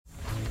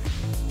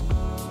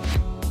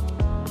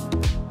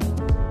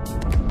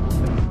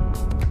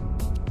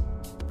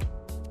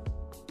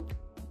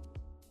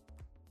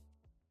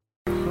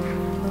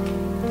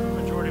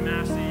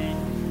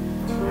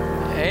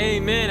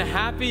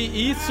Happy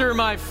Easter,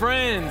 my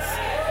friends.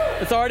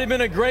 It's already been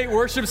a great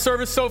worship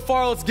service so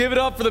far. Let's give it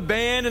up for the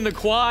band and the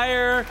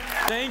choir.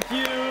 Thank you.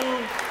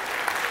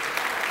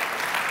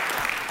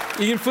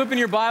 You can flip in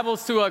your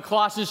Bibles to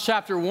Colossians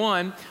chapter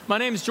 1. My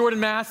name is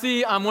Jordan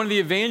Massey. I'm one of the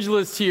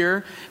evangelists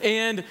here.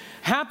 And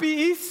happy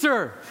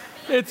Easter.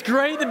 It's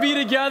great to be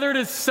together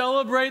to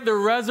celebrate the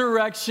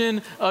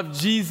resurrection of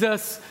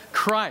Jesus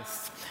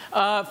Christ.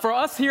 For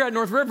us here at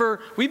North River,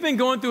 we've been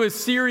going through a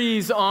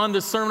series on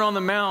the Sermon on the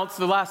Mount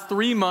the last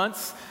 3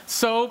 months.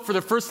 So for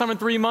the first time in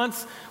 3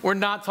 months, we're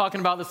not talking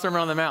about the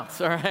Sermon on the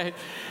Mount, all right?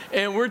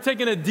 And we're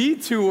taking a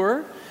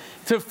detour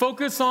to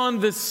focus on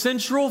the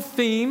central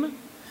theme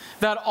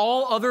that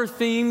all other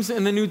themes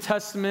in the New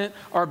Testament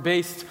are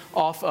based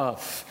off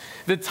of.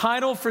 The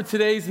title for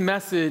today's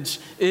message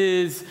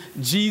is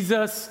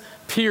Jesus,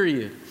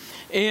 period.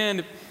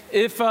 And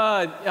if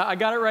I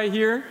got it right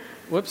here.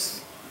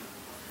 Whoops.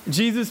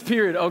 Jesus,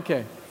 period.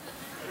 Okay.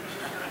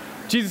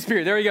 Jesus,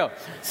 period. There we go.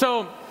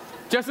 So,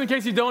 just in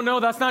case you don't know,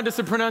 that's not just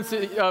a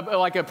pronunciation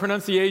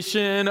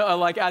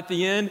like at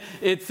the end.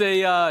 It's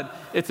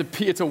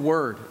a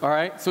word. All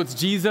right. So it's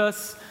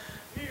Jesus,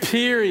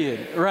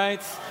 period.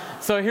 Right.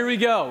 So here we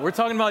go. We're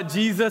talking about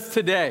Jesus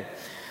today.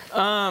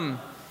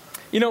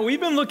 We've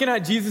been looking at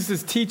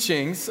Jesus'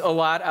 teachings a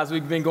lot as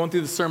we've been going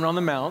through the Sermon on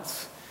the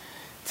Mount.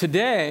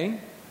 Today,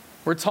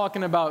 we're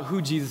talking about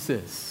who Jesus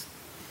is.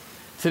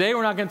 Today,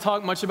 we're not going to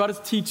talk much about his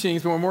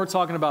teachings, but we're more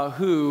talking about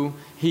who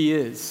he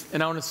is.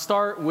 And I want to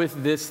start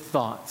with this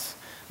thought,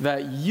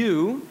 that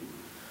you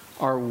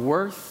are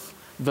worth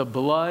the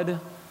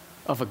blood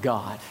of a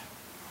God.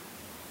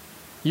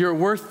 You're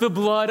worth the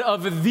blood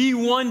of the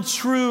one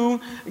true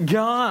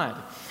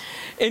God.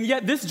 And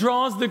yet, this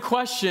draws the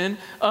question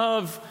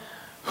of,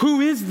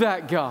 who is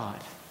that God?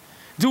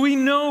 Do we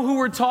know who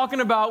we're talking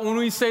about when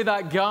we say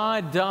that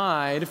God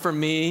died for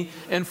me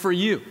and for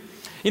you?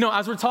 You know,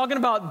 as we're talking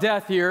about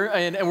death here,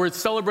 and we're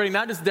celebrating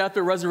not just death,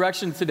 but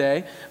resurrection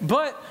today,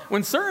 but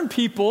when certain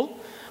people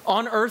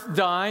on earth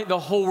die, the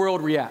whole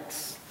world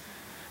reacts.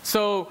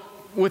 So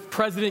with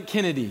President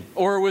Kennedy,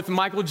 or with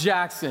Michael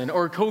Jackson,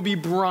 or Kobe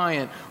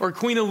Bryant, or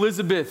Queen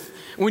Elizabeth,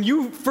 when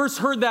you first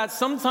heard that,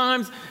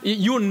 sometimes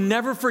you'll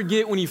never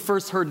forget when you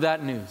first heard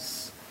that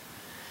news.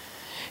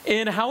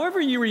 And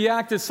however you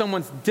react to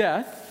someone's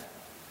death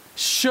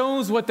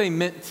shows what they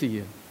meant to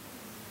you.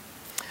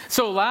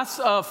 So last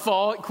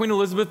fall, Queen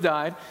Elizabeth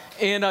died,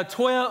 and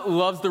Toya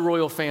loves the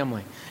royal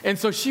family. And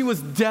so she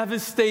was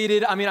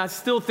devastated. I mean, I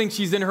still think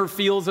she's in her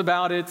feels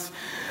about it.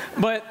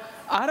 But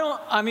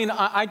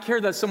I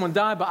care that someone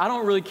died, but I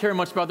don't really care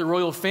much about the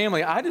royal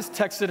family. I just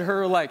texted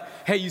her like,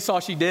 hey, you saw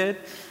she did?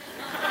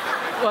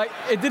 Like,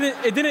 it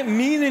didn't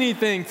mean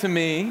anything to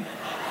me.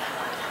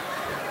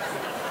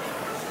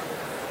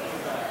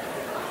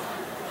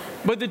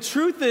 But the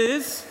truth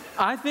is,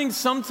 I think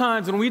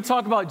sometimes when we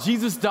talk about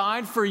Jesus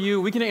died for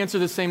you, we can answer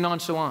the same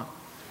nonchalant.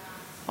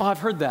 Oh, I've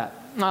heard that.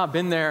 Oh, I've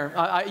been there.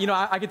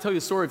 I could tell you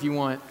a story if you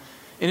want.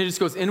 And it just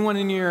goes in one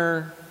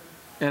ear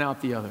and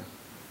out the other.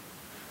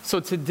 So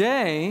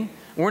today,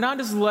 we're not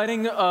just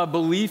letting a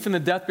belief in the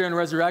death, burial, and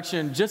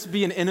resurrection just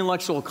be an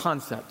intellectual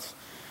concept.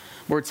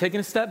 We're taking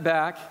a step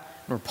back,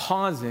 and we're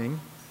pausing,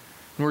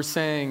 and we're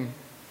saying,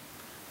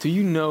 do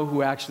you know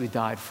who actually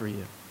died for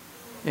you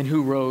and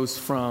who rose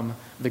from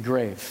the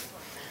grave?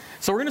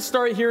 So we're going to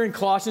start here in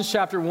Colossians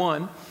chapter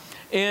 1,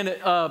 and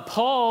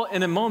Paul,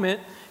 in a moment,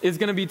 is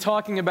going to be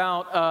talking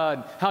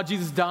about how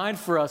Jesus died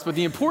for us. But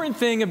the important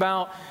thing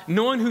about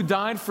knowing who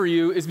died for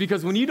you is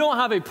because when you don't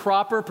have a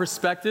proper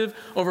perspective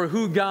over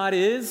who God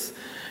is,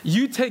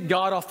 you take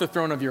God off the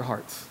throne of your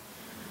heart.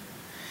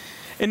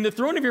 And the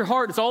throne of your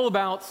heart is all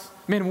about,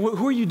 man,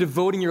 who are you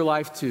devoting your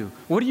life to?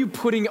 What are you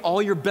putting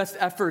all your best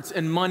efforts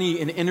and money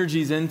and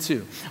energies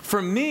into?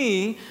 For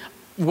me,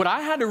 what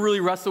I had to really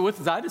wrestle with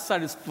as I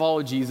decided to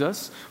follow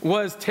Jesus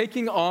was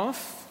taking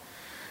off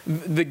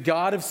the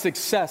God of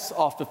success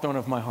off the throne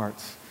of my heart.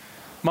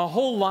 My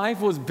whole life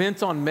was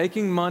bent on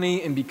making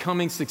money and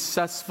becoming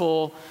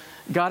successful.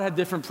 God had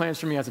different plans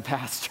for me as a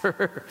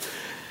pastor.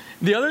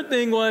 The other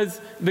thing was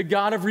the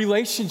God of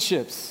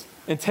relationships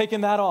and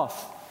taking that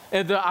off.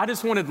 And I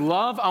just wanted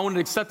love. I wanted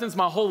acceptance.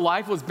 My whole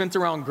life was bent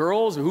around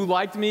girls or who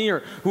liked me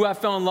or who I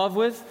fell in love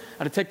with.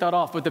 I had to take that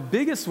off. But the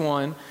biggest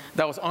one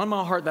that was on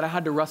my heart that I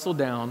had to wrestle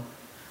down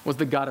was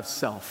the God of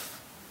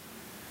self.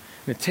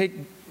 And to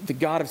take the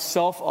God of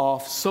self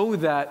off so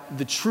that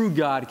the true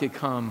God could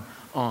come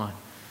on.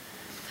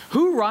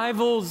 Who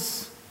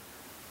rivals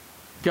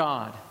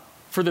God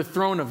for the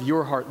throne of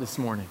your heart this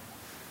morning?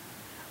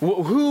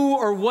 Who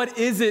or what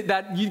is it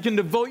that you can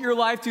devote your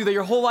life to, that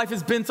your whole life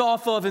is bent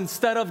off of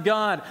instead of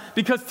God?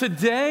 Because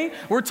today,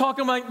 we're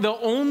talking about the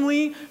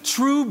only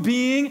true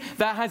being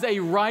that has a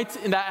right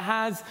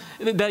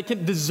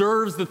and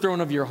deserves the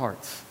throne of your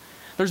heart.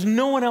 There's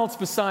no one else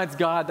besides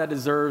God that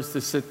deserves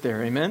to sit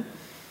there, amen?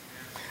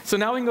 So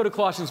now we can go to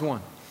Colossians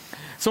 1.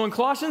 So in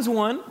Colossians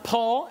 1,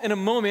 Paul, in a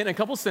moment, in a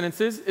couple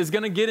sentences, is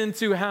going to get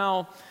into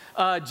how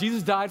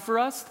Jesus died for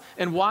us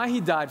and why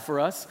he died for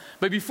us.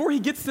 But before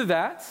he gets to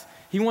that,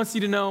 he wants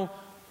you to know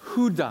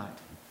who died.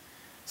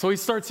 So he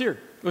starts here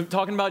with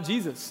talking about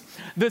Jesus.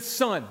 The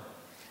Son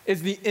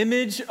is the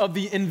image of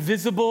the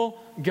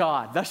invisible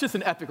God. That's just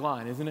an epic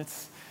line, isn't it?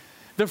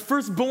 The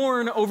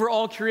firstborn over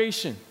all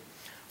creation.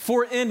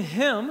 For in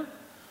him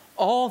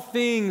all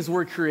things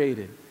were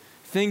created,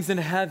 things in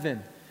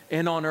heaven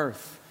and on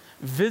earth,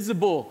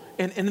 visible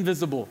and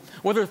invisible.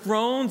 Whether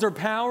thrones or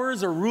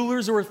powers or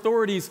rulers or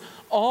authorities,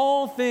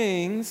 all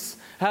things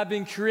have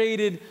been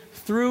created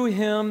through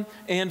him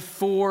and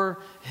for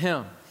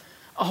him.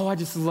 Oh, I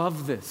just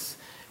love this.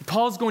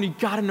 Paul's going, you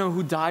got to know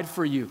who died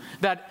for you.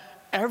 That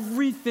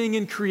everything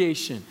in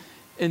creation,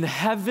 in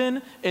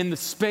heaven, in the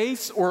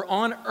space, or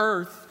on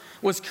earth,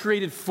 was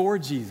created for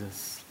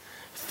Jesus,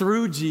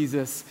 through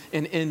Jesus,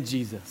 and in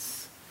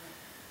Jesus.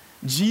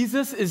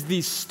 Jesus is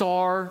the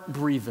star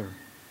breather.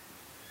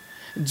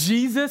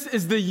 Jesus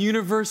is the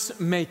universe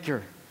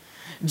maker.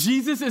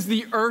 Jesus is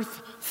the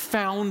earth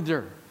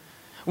founder.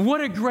 What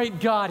a great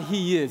God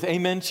he is.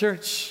 Amen,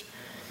 church?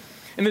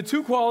 And the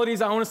two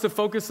qualities I want us to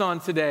focus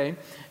on today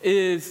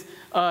is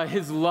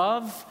his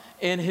love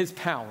and his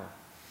power.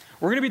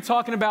 We're going to be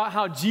talking about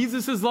how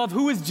Jesus is love.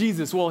 Who is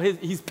Jesus? Well,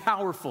 he's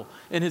powerful,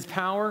 and his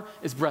power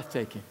is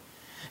breathtaking.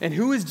 And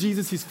who is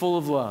Jesus? He's full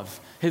of love.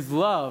 His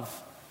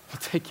love will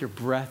take your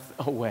breath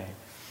away.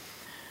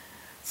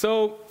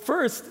 So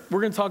first,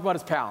 we're going to talk about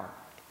his power.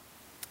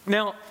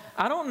 Now,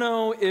 I don't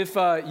know if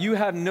you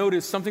have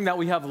noticed something that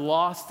we have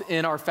lost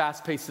in our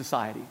fast-paced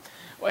society.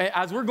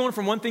 As we're going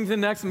from one thing to the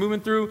next and moving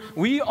through,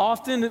 we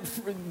often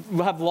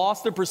have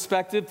lost the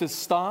perspective to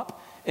stop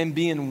and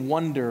be in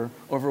wonder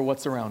over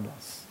what's around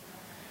us,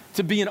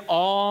 to be in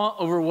awe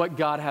over what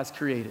God has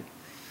created.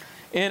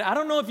 And I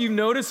don't know if you've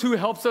noticed who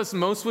helps us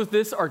most with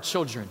this, our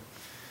children.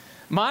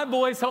 My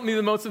boys helped me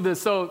the most with this.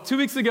 So 2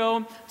 weeks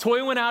ago,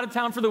 Toy went out of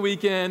town for the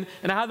weekend,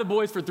 and I had the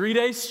boys for 3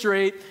 days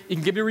straight. You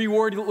can give me a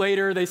reward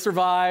later. They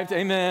survived.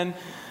 Amen.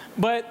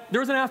 But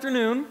there was an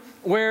afternoon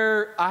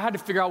where I had to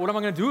figure out what am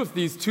I going to do with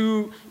these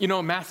two,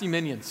 Massey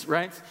minions,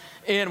 right?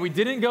 And we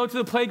didn't go to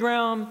the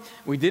playground.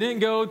 We didn't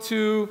go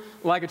to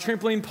like a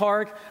trampoline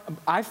park.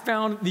 I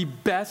found the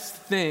best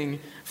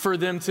thing for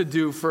them to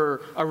do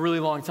for a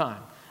really long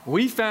time.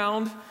 We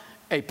found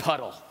a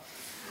puddle.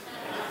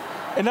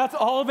 And that's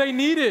all they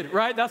needed,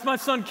 right? That's my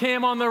son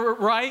Cam on the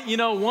right,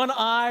 one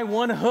eye,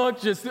 one hook,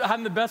 just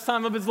having the best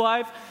time of his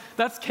life.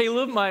 That's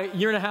Caleb, my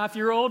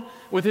 1.5-year-old,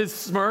 with his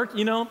smirk,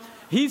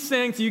 He's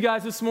saying to you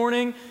guys this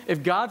morning,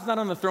 if God's not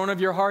on the throne of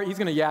your heart, he's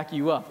going to yak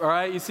you up, all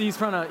right? You see,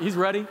 he's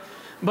ready.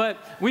 But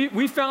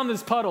we found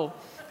this puddle,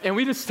 and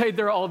we just stayed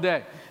there all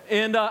day.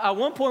 And at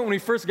one point when we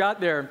first got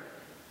there,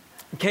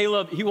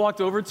 Caleb, he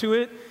walked over to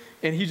it,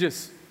 and he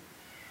just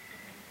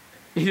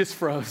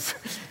froze.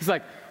 He's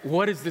like,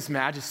 what is this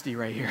majesty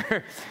right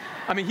here?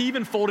 I mean, he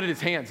even folded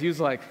his hands. He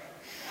was like,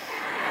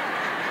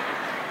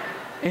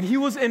 and he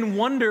was in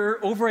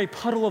wonder over a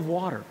puddle of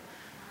water.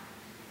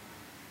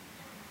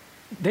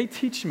 They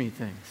teach me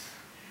things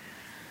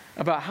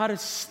about how to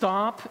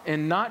stop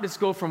and not just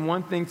go from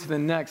one thing to the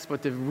next,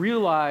 but to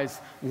realize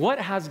what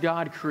has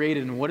God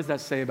created and what does that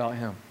say about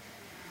him.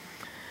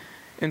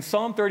 In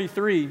Psalm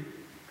 33,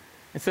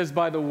 it says,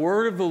 by the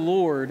word of the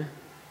Lord,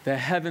 the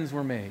heavens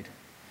were made.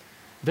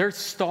 Their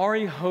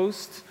starry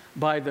host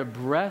by the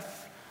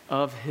breath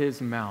of his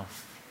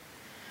mouth.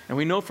 And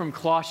we know from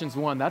Colossians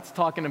 1, that's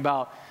talking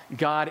about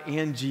God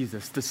and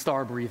Jesus, the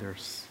star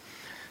breathers.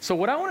 So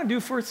what I want to do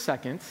for a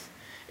second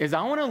is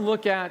I want to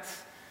look at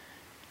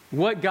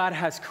what God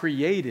has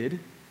created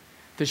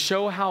to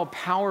show how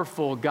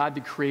powerful God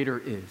the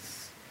Creator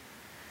is.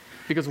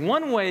 Because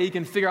one way you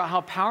can figure out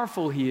how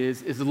powerful he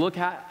is to look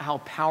at how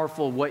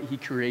powerful what he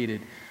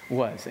created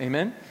was.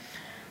 Amen?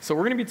 So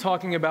we're going to be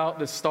talking about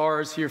the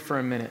stars here for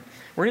a minute.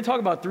 We're going to talk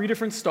about 3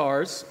 different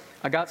stars.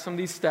 I got some of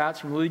these stats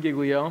from Louis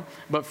Giglio.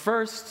 But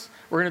first,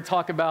 we're going to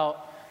talk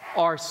about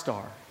our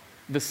star,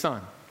 the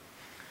sun.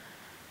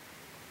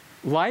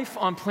 Life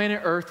on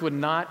planet Earth would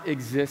not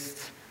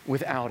exist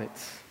without it.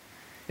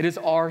 It is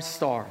our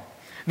star.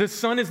 The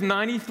sun is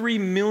 93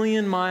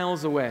 million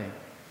miles away.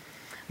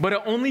 But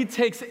it only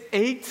takes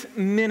 8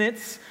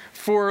 minutes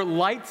for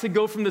light to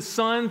go from the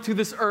sun to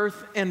this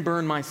earth and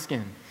burn my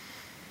skin.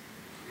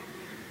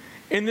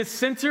 In the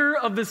center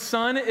of the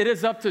sun, it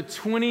is up to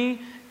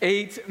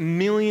 28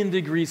 million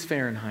degrees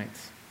Fahrenheit.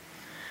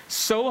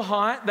 So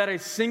hot that a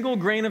single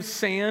grain of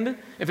sand,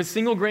 if a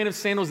single grain of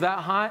sand was that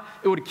hot,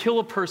 it would kill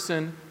a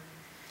person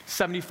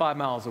 75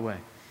 miles away.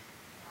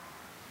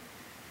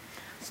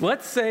 So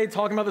let's say,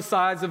 talking about the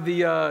size of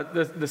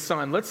the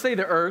sun, let's say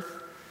the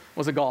earth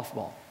was a golf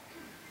ball.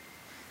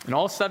 And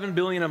all 7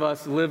 billion of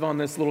us live on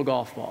this little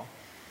golf ball.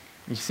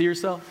 You see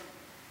yourself?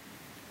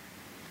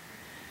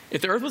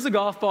 If the earth was a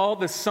golf ball,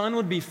 the sun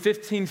would be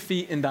 15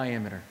 feet in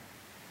diameter.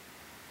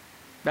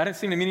 That didn't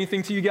seem to mean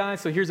anything to you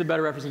guys, so here's a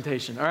better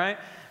representation, all right?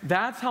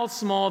 That's how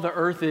small the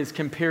earth is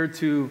compared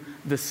to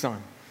the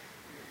sun.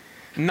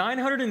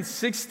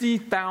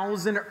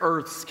 960,000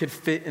 earths could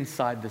fit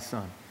inside the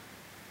sun.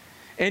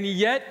 And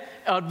yet,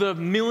 of the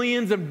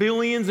millions and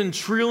billions and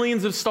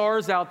trillions of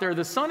stars out there,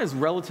 the sun is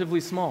relatively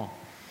small.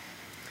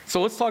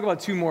 So let's talk about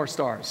 2 more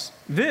stars.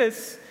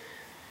 This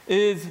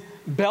is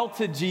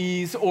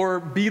Betelgeuse or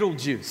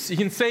Beetlejuice. You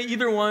can say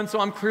either one, so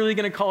I'm clearly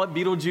going to call it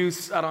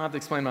Beetlejuice. I don't have to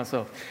explain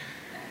myself.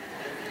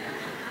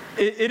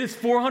 It is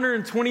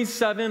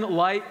 427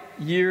 light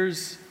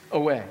years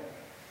away.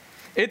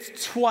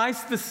 It's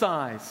twice the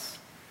size,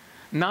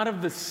 not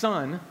of the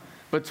sun,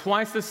 but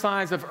twice the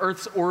size of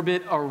Earth's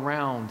orbit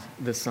around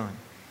the sun.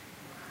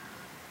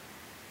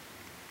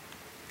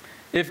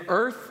 If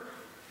Earth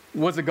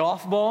was a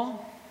golf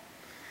ball,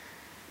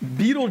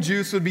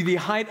 Betelgeuse would be the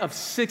height of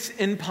 6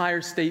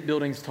 Empire State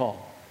Buildings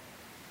tall.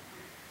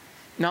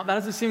 Now, that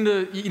doesn't seem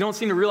to, you don't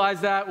seem to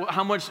realize that,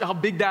 how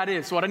big that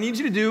is. So what I need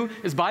you to do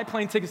is buy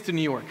plane tickets to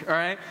New York, all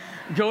right?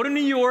 Go to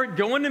New York,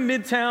 go into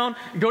Midtown,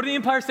 go to the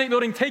Empire State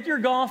Building, take your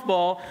golf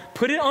ball,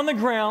 put it on the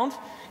ground.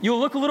 You'll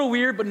look a little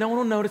weird, but no one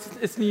will notice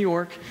it's New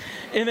York.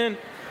 And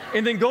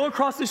then go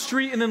across the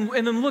street and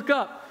then look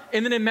up.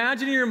 And then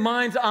imagine in your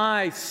mind's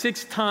eye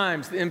 6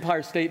 times the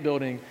Empire State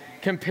Building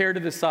compared to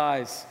the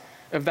size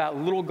of that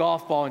little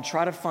golf ball and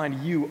try to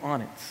find you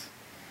on it.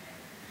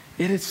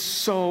 It is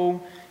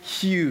so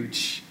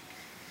huge.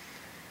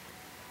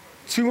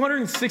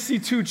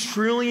 262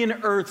 trillion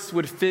Earths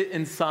would fit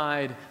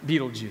inside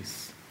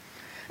Betelgeuse.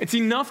 It's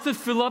enough to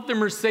fill up the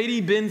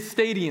Mercedes-Benz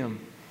Stadium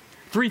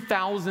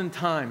 3,000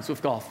 times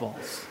with golf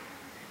balls.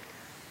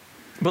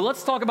 But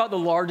let's talk about the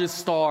largest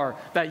star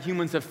that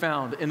humans have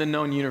found in the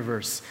known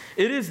universe.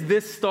 It is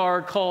this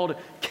star called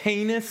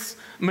Canis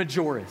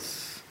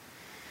Majoris.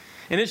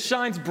 And it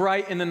shines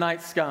bright in the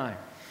night sky.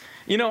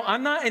 You know,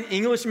 I'm not an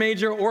English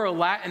major or a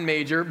Latin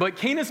major, but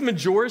Canis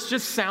Majoris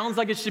just sounds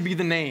like it should be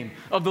the name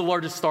of the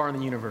largest star in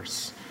the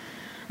universe.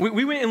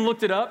 We went and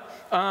looked it up.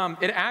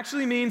 It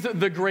actually means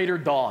the greater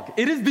dog.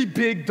 It is the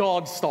big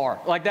dog star.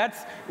 Like, that's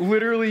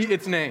literally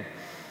its name.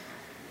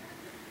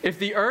 If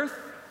the Earth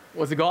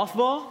was a golf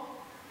ball,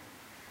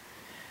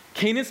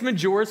 Canis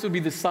Majoris would be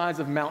the size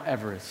of Mount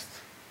Everest,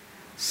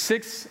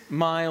 6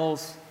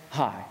 miles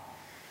high.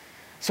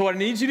 So what I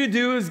need you to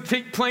do is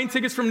take plane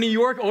tickets from New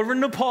York over to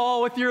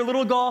Nepal with your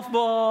little golf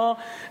ball,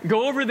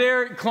 go over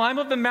there, climb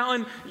up the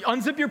mountain,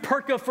 unzip your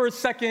parka for a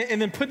second,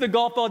 and then put the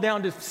golf ball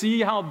down to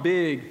see how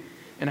big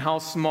and how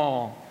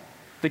small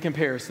the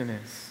comparison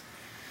is.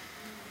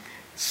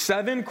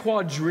 7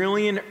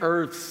 quadrillion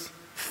Earths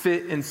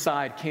fit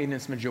inside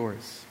Canis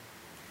Majoris.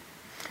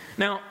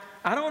 Now,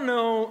 I don't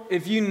know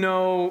if you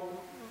know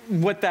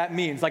what that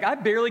means. Like, I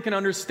barely can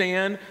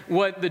understand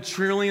what the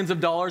trillions of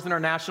dollars in our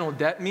national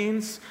debt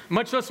means,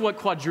 much less what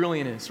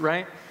quadrillion is,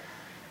 right?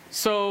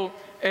 So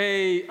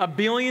a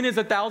billion is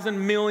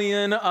 1,000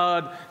 million,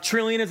 a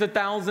trillion is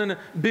 1,000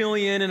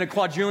 billion, and a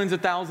quadrillion is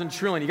 1,000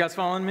 trillion. You guys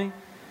following me?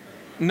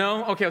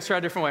 No? Okay, let's try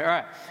a different way. All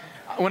right.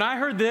 When I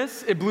heard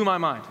this, it blew my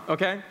mind,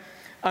 okay?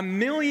 1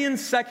 million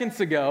seconds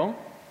ago,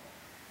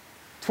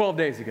 12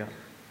 days ago.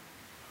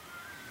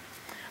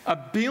 1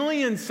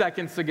 billion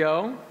seconds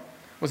ago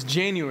was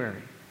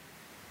January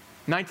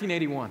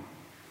 1981.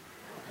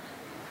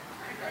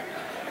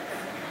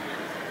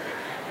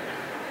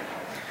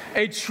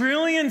 A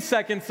trillion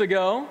seconds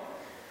ago,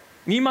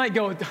 you might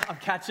go, I'm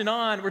catching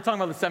on. We're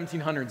talking about the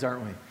 1700s,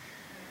 aren't we?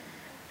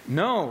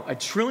 No, a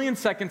trillion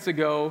seconds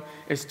ago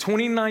is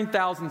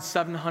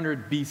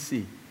 29,700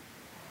 BC.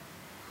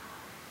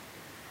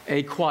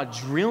 A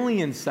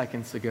quadrillion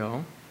seconds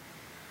ago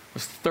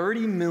was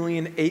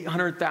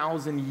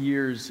 30,800,000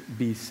 years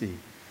BC.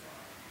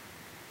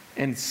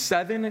 And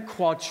 7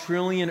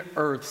 quadrillion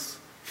Earths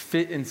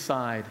fit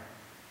inside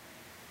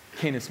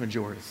Canis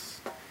Majoris.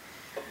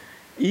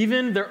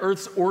 Even the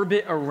Earth's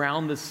orbit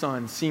around the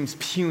sun seems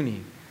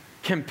puny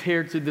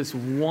compared to this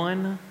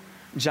one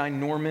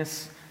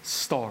ginormous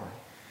star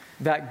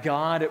that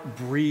God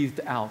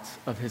breathed out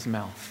of his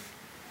mouth.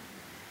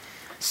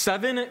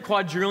 7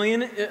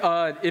 quadrillion,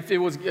 if it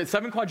was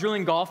 7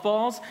 quadrillion golf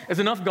balls, is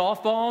enough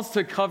golf balls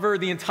to cover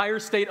the entire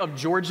state of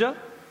Georgia,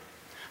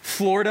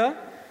 Florida,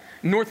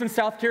 North and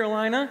South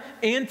Carolina,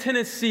 and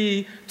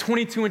Tennessee,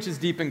 22 inches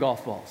deep in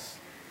golf balls.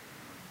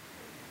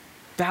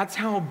 That's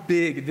how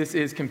big this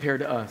is compared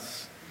to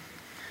us.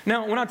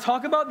 Now, when I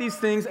talk about these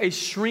things, a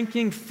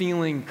shrinking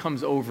feeling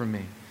comes over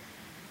me.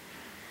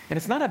 And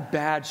it's not a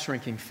bad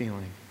shrinking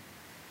feeling.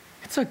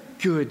 It's a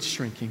good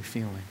shrinking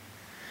feeling.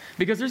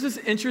 Because there's this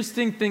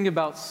interesting thing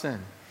about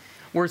sin,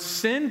 where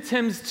sin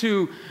tends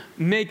to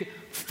make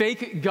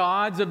fake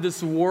gods of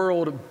this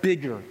world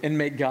bigger and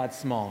make God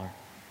smaller.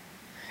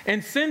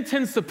 And sin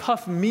tends to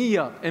puff me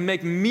up and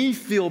make me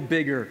feel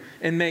bigger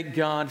and make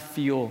God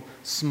feel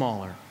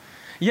smaller.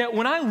 Yet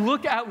when I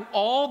look at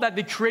all that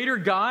the Creator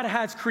God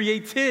has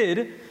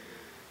created,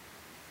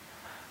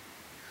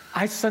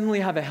 I suddenly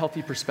have a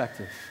healthy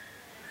perspective.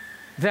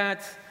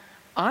 That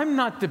I'm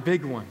not the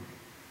big one.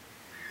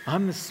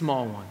 I'm the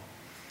small one.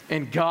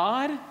 And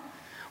God,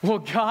 well,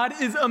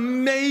 God is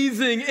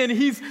amazing, and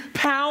He's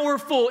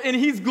powerful, and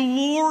He's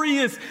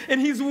glorious, and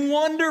He's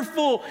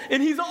wonderful,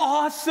 and He's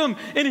awesome,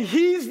 and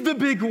He's the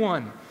big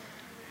one,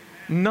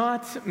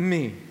 not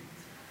me.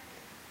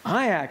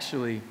 I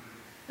actually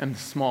am the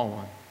small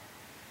one.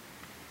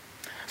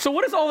 So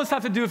what does all this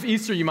have to do with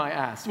Easter, you might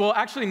ask? Well,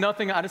 actually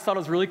nothing. I just thought it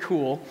was really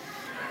cool.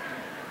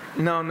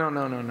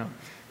 No.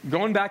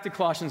 Going back to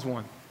Colossians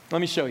 1,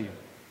 let me show you.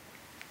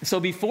 So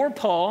before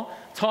Paul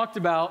talked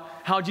about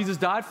how Jesus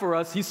died for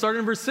us, he started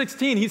in verse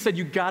 16. He said,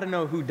 you got to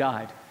know who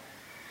died,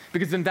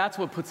 because then that's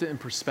what puts it in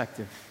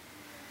perspective.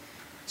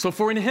 So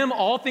for in him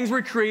all things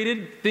were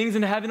created, things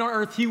in heaven and on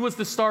earth. He was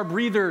the star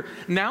breather.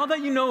 Now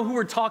that you know who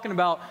we're talking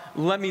about,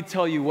 let me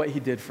tell you what he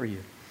did for you.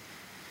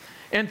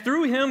 And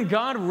through him,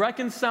 God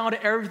reconciled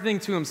everything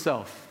to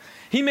himself.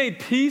 He made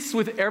peace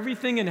with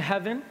everything in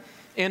heaven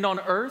and on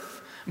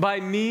earth by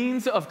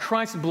means of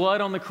Christ's blood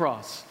on the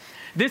cross.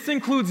 This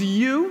includes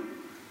you,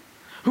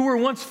 who were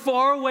once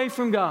far away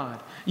from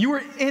God. You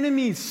were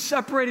enemies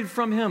separated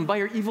from him by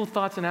your evil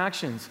thoughts and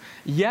actions.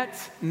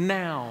 Yet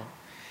now,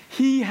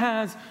 he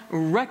has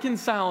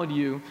reconciled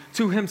you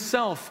to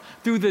himself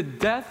through the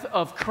death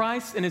of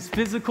Christ in his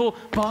physical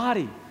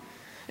body.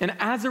 And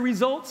as a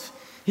result,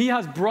 he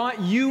has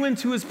brought you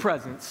into his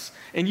presence,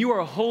 and you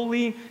are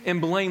holy and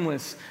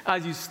blameless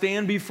as you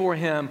stand before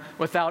him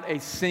without a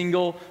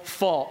single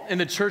fault. And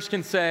the church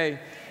can say,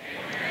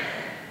 amen.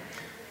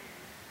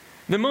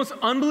 The most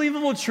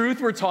unbelievable truth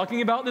we're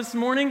talking about this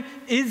morning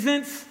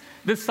isn't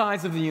the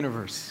size of the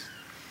universe.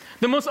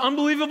 The most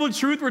unbelievable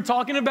truth we're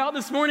talking about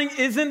this morning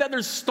isn't that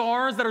there's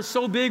stars that are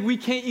so big we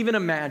can't even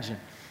imagine.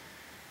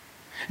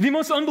 The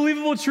most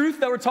unbelievable truth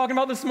that we're talking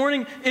about this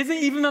morning isn't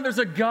even that there's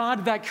a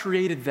God that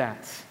created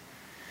that.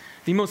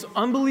 The most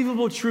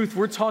unbelievable truth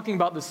we're talking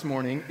about this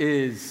morning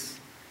is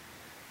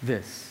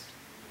this.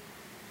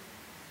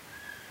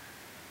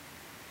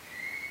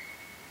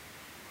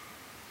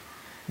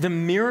 The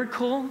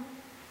miracle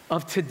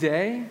of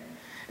today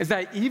is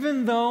that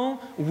even though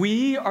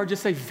we are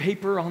just a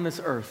vapor on this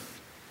earth,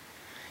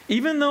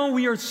 even though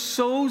we are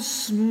so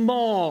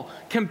small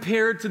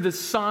compared to the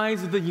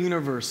size of the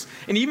universe,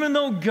 and even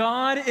though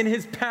God in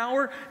his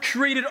power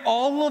created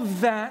all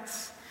of that,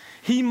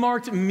 he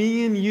marked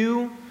me and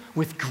you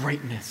with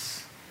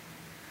greatness.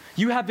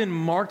 You have been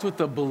marked with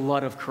the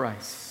blood of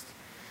Christ.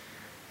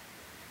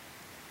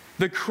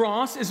 The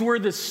cross is where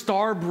the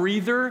star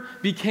breather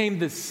became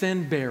the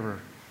sin bearer.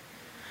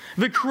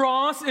 The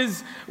cross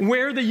is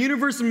where the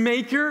universe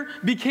maker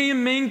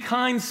became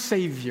mankind's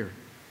savior.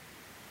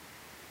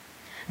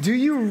 Do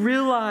you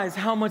realize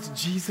how much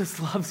Jesus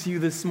loves you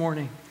this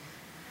morning?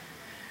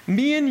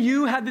 Me and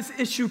you had this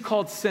issue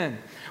called sin.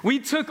 We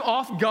took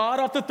God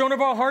off the throne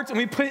of our hearts, and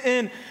we put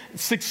in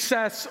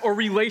success or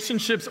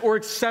relationships or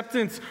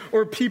acceptance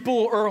or people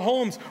or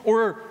homes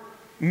or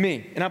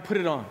me, and I put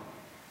it on.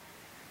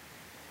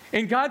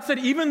 And God said,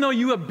 even though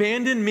you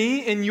abandoned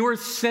me in your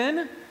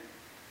sin,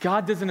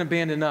 God doesn't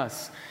abandon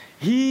us.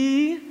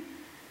 He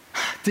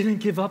didn't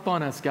give up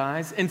on us,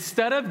 guys.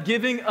 Instead of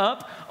giving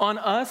up on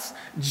us,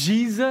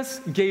 Jesus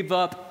gave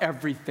up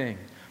everything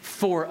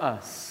for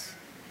us.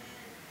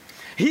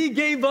 He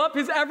gave up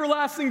his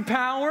everlasting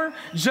power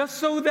just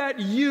so that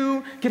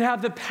you could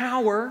have the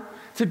power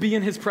to be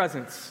in his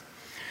presence.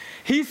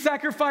 He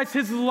sacrificed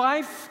his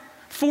life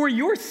for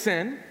your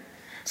sin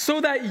so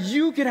that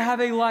you could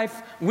have a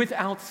life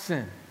without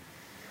sin.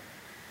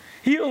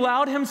 He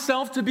allowed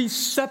himself to be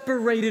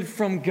separated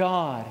from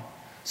God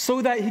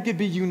so that he could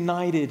be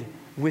united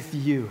with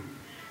you.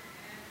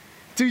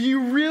 Do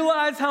you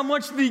realize how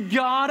much the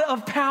God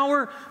of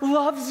power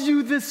loves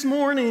you this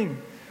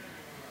morning?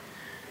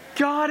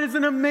 God is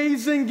an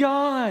amazing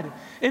God,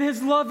 and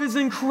his love is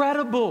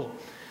incredible.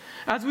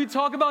 As we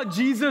talk about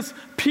Jesus,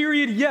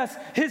 period, yes,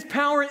 his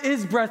power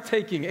is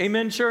breathtaking.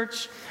 Amen,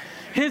 church?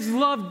 His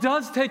love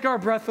does take our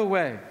breath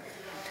away.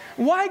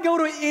 Why go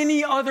to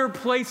any other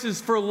places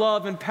for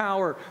love and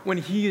power when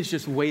he is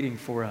just waiting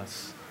for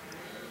us?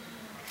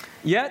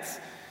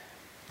 Yet,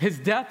 his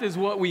death is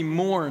what we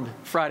mourned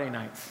Friday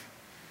nights.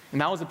 And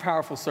that was a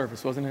powerful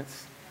service, wasn't it?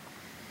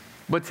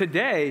 But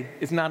today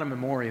is not a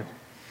memorial.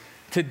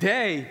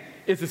 Today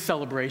is a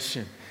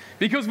celebration.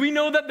 Because we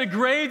know that the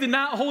grave did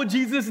not hold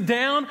Jesus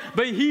down,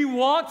 but he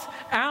walked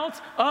out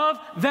of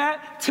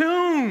that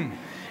tomb.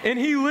 And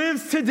he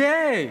lives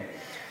today.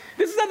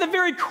 This is at the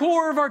very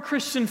core of our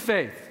Christian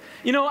faith.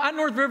 You know, at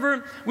North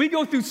River, we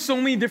go through so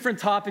many different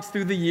topics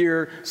through the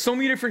year, so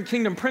many different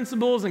kingdom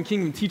principles and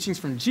kingdom teachings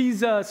from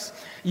Jesus,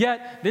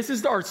 yet this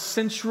is our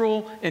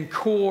central and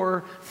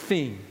core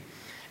theme.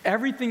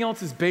 Everything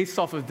else is based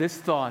off of this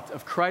thought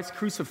of Christ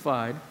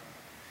crucified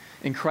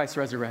and Christ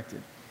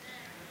resurrected.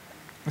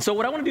 So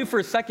what I want to do for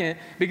a second,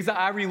 because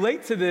I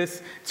relate to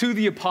this to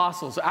the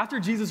apostles. After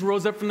Jesus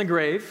rose up from the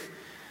grave,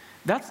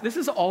 this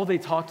is all they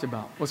talked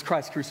about, was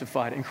Christ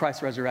crucified and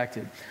Christ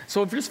resurrected.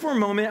 So just for a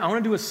moment, I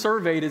want to do a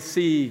survey to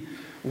see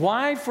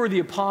why for the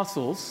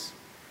apostles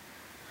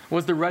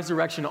was the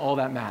resurrection all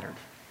that mattered.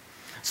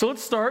 So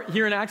let's start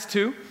here in Acts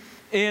 2,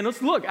 and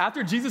let's look.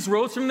 After Jesus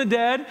rose from the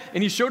dead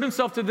and he showed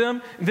himself to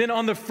them, then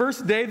on the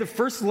first day, the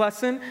first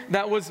lesson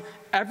that was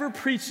ever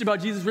preached about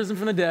Jesus risen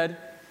from the dead,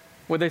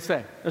 what'd they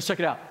say? Let's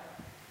check it out.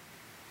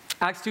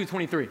 Acts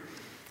 2:23.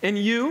 And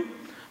you,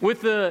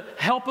 with the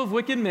help of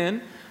wicked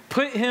men,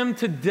 put him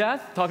to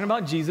death, talking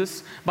about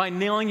Jesus, by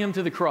nailing him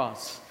to the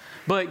cross.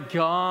 But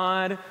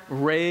God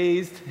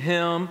raised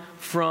him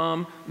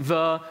from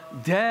the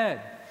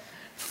dead.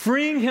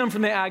 freeing him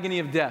from the agony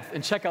of death.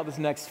 And check out this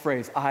next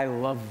phrase. I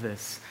love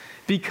this.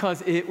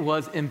 Because it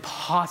was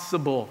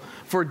impossible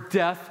for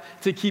death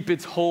to keep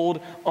its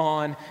hold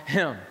on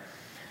him.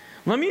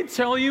 Let me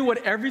tell you what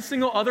every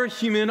single other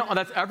human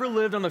that's ever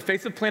lived on the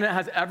face of the planet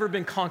has ever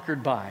been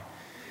conquered by.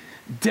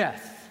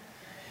 Death.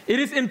 It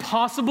is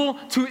impossible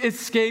to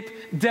escape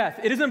death.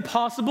 It is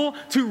impossible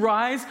to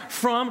rise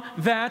from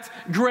that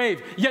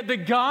grave. Yet the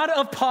God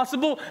of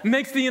possible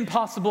makes the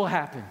impossible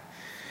happen.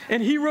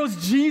 And he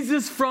rose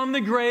Jesus from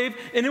the grave,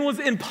 and it was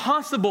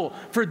impossible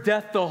for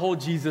death to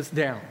hold Jesus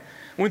down.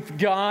 With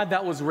God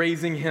that was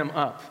raising him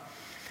up.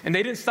 And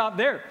they didn't stop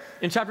there.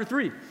 In chapter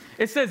 3,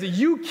 it says,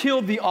 you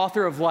killed the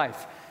author of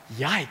life.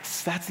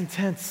 Yikes, that's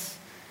intense.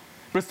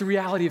 But it's the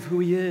reality of who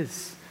he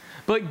is.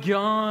 But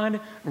God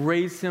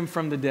raised him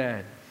from the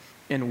dead.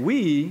 And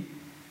we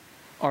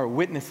are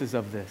witnesses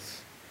of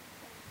this.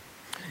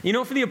 You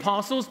know, for the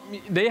apostles,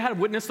 they had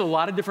witnessed a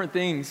lot of different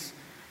things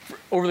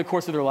over the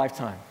course of their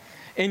lifetime.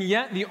 And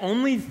yet, the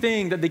only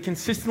thing that they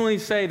consistently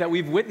say that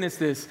we've witnessed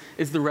this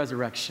is the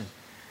resurrection.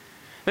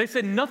 They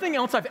said, nothing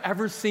else I've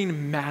ever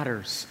seen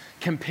matters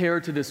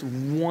compared to this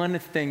one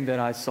thing that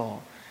I saw,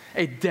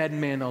 a dead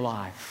man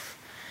alive.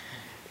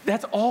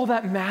 That's all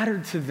that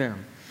mattered to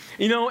them.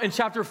 You know, in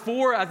chapter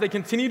 4, as they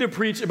continued to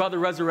preach about the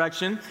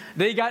resurrection,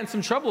 they got in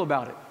some trouble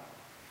about it.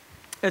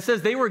 It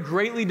says they were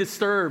greatly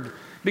disturbed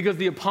because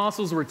the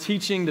apostles were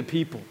teaching the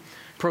people,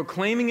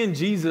 proclaiming in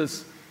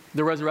Jesus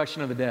the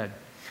resurrection of the dead.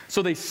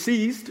 So they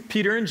seized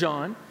Peter and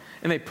John,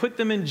 and they put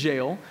them in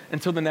jail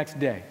until the next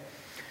day.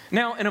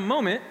 Now, in a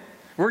moment,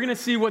 we're going to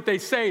see what they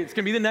say. It's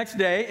going to be the next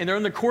day, and they're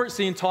in the court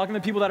scene talking to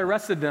the people that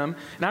arrested them.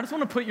 And I just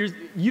want to put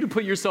you to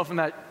put yourself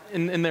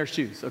in their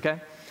shoes, okay?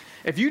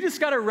 If you just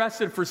got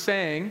arrested for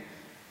saying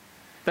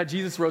that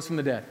Jesus rose from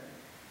the dead,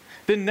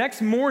 the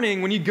next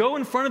morning when you go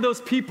in front of those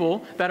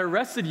people that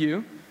arrested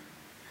you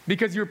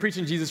because you were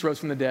preaching Jesus rose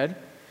from the dead,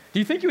 do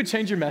you think you would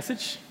change your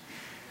message?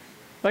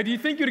 Like, do you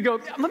think you would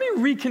go,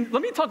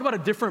 let me talk about a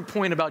different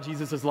point about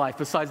Jesus' life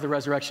besides the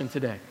resurrection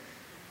today?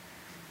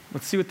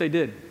 Let's see what they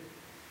did.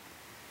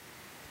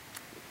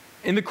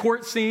 In the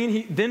court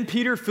scene, then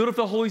Peter, filled with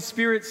the Holy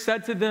Spirit,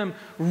 said to them,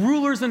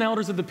 rulers and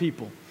elders of the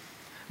people,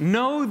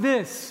 know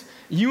this,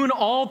 you and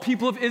all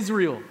people of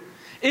Israel.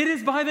 It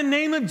is by the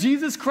name of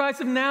Jesus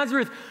Christ of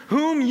Nazareth,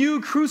 whom you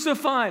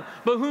crucified,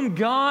 but whom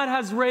God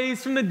has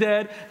raised from the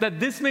dead, that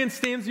this man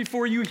stands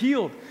before you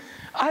healed.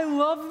 I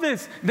love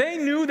this. They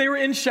knew they were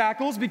in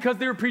shackles because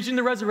they were preaching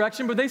the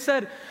resurrection, but they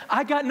said,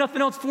 I got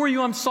nothing else for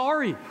you. I'm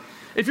sorry.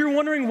 If you're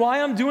wondering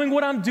why I'm doing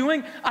what I'm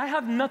doing, I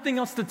have nothing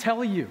else to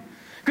tell you.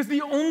 Because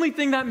the only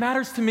thing that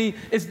matters to me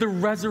is the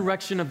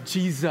resurrection of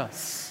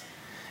Jesus.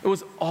 It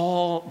was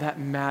all that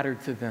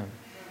mattered to them.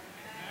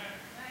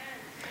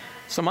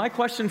 So my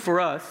question for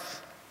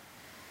us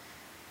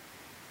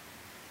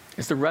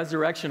is the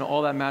resurrection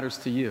all that matters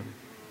to you?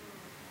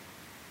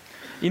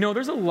 You know,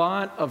 there's a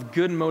lot of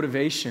good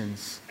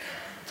motivations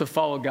to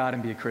follow God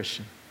and be a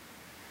Christian.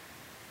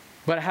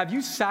 But have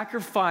you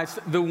sacrificed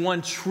the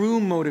one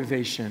true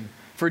motivation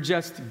for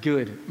just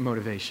good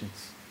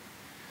motivations?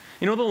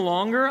 You know, the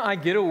longer I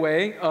get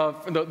away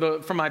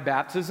from my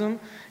baptism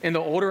and the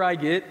older I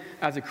get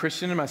as a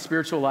Christian in my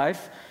spiritual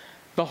life,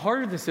 the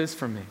harder this is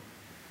for me.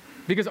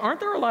 Because aren't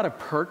there a lot of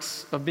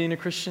perks of being a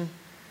Christian?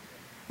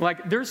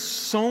 Like, there's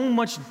so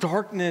much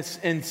darkness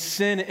and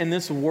sin in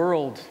this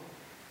world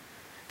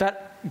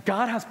that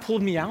God has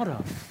pulled me out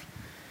of.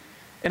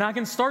 And I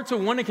can start to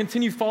want to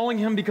continue following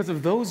him because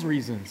of those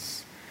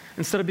reasons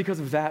instead of because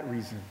of that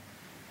reason.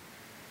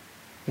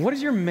 What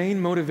is your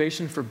main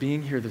motivation for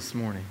being here this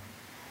morning?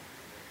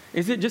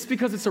 Is it just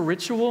because it's a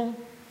ritual?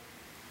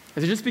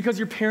 Is it just because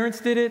your parents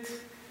did it?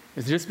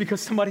 Is it just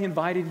because somebody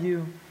invited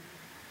you?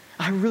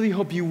 I really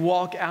hope you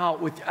walk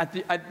out with,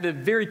 at the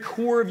very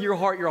core of your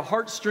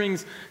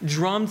heartstrings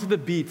drum to the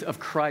beat of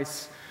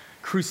Christ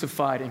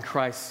crucified and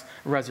Christ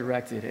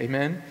resurrected.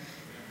 Amen?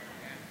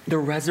 The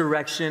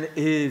resurrection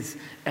is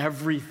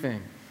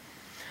everything.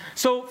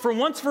 So for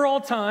once for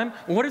all time,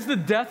 what does the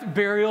death,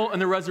 burial,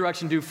 and the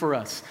resurrection do for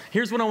us?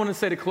 Here's what I want to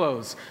say to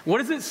close. What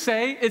does it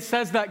say? It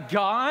says that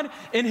God,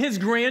 in his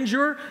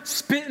grandeur,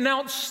 spitting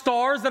out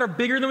stars that are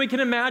bigger than we can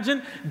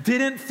imagine,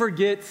 didn't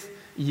forget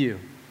you.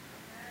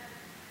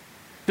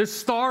 The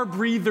star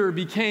breather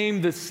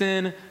became the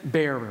sin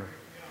bearer,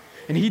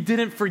 and he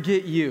didn't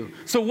forget you.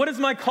 So what is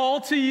my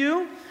call to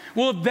you?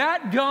 Well, if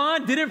that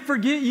God didn't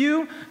forget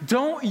you,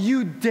 don't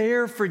you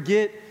dare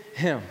forget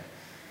him.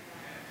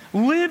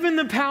 Live in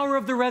the power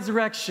of the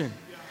resurrection.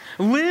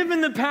 Live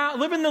in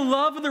the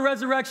love of the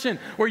resurrection,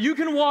 where you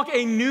can walk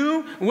a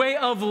new way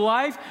of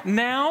life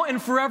now and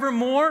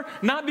forevermore,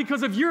 not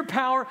because of your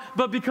power,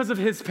 but because of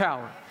his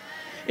power.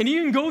 And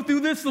you can go through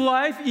this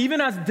life, even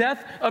as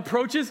death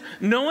approaches,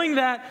 knowing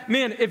that,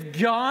 man, if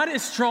God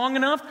is strong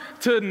enough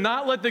to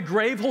not let the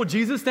grave hold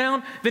Jesus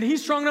down, then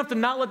he's strong enough to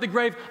not let the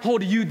grave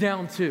hold you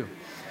down too.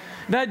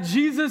 That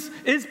Jesus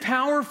is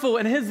powerful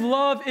and his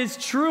love is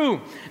true.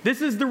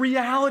 This is the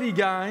reality,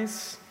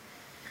 guys.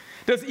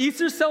 Does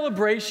Easter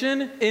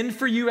celebration end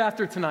for you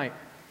after tonight?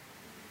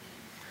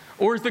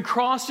 Or is the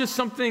cross just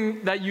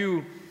something that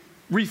you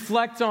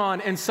reflect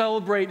on and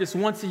celebrate just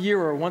once a year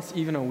or once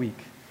even a week?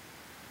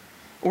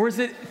 Or is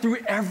it through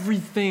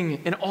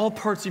everything in all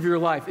parts of your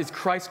life is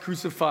Christ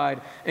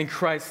crucified and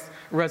Christ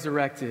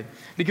resurrected?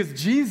 Because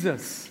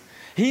Jesus,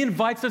 he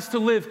invites us to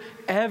live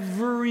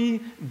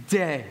every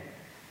day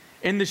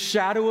in the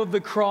shadow of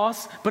the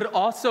cross, but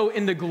also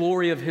in the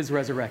glory of his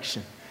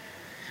resurrection.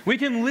 We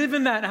can live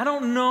in that. I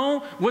don't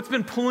know what's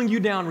been pulling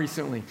you down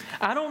recently.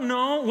 I don't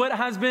know what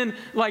has been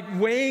like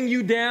weighing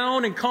you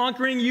down and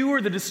conquering you or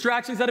the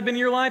distractions that have been in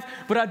your life,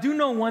 but I do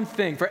know one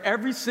thing for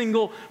every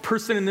single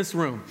person in this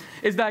room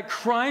is that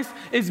Christ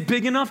is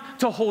big enough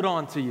to hold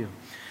on to you.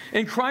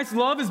 And Christ's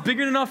love is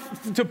big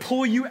enough to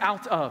pull you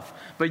out of.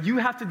 But you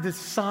have to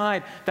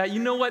decide that,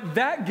 you know what,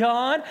 that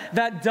God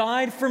that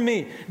died for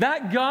me,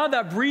 that God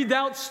that breathed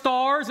out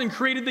stars and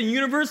created the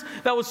universe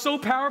that was so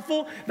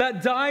powerful,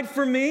 that died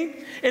for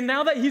me, and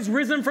now that he's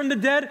risen from the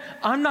dead,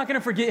 I'm not going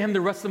to forget him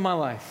the rest of my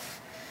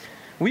life.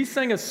 We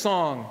sang a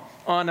song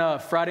on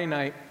Friday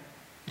night,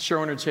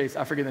 Sherwin or Chase,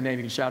 I forget the name,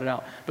 you can shout it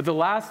out. But the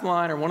last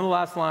line, or one of the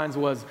last lines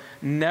was,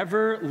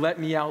 "Never let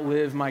me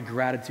outlive my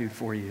gratitude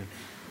for you."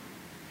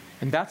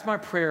 And that's my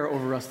prayer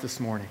over us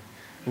this morning.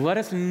 Let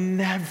us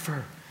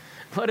never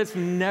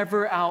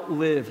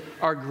outlive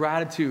our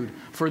gratitude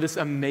for this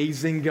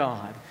amazing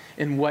God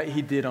and what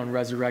he did on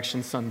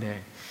Resurrection Sunday.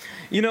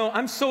 You know,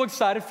 I'm so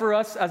excited for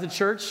us as a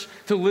church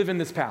to live in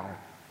this power.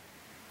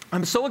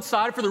 I'm so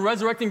excited for the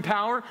resurrecting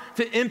power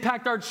to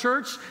impact our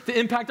church, to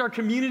impact our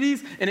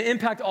communities, and to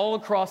impact all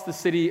across the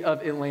city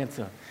of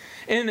Atlanta.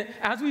 And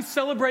as we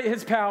celebrate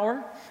his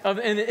power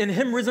and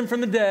him risen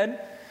from the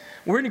dead,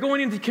 we're going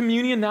into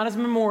communion not as a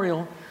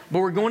memorial, but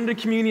we're going into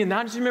communion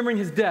not just remembering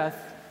his death,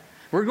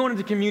 we're going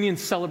into communion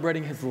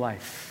celebrating his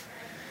life.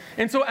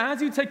 And so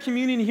as you take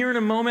communion here in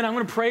a moment, I'm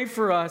going to pray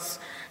for us,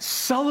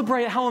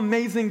 celebrate how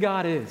amazing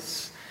God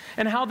is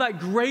and how that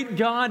great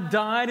God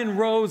died and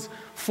rose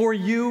for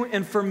you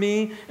and for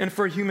me and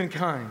for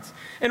humankind.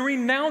 And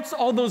renounce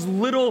all those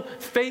little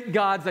fake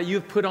gods that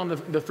you've put on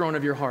the throne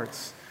of your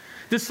hearts.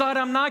 Decide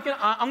I'm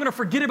going to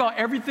forget about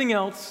everything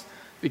else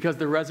because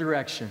the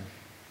resurrection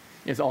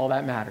is all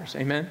that matters.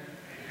 Amen?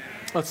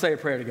 Let's say a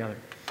prayer together.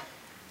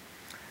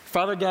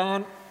 Father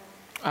God,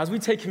 as we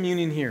take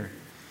communion here,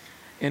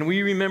 and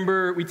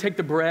we take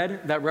the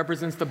bread that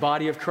represents the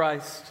body of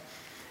Christ,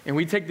 and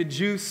we take the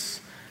juice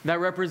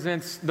that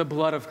represents the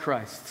blood of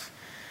Christ.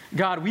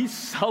 God, we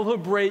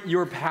celebrate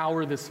your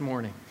power this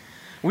morning.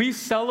 We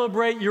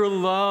celebrate your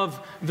love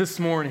this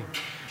morning.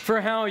 For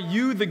how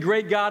you, the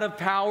great God of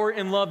power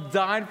and love,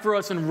 died for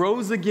us and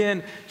rose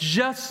again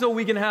just so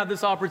we can have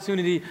this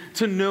opportunity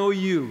to know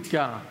you,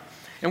 God.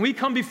 And we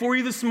come before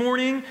you this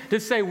morning to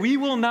say we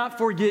will not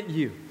forget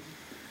you.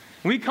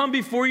 We come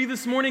before you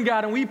this morning,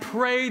 God, and we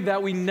pray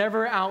that we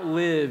never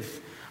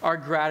outlive our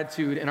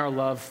gratitude and our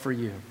love for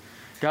you.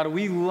 God,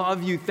 we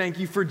love you. Thank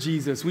you for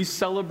Jesus. We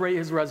celebrate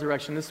his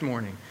resurrection this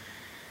morning.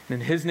 And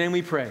in his name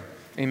we pray.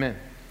 Amen.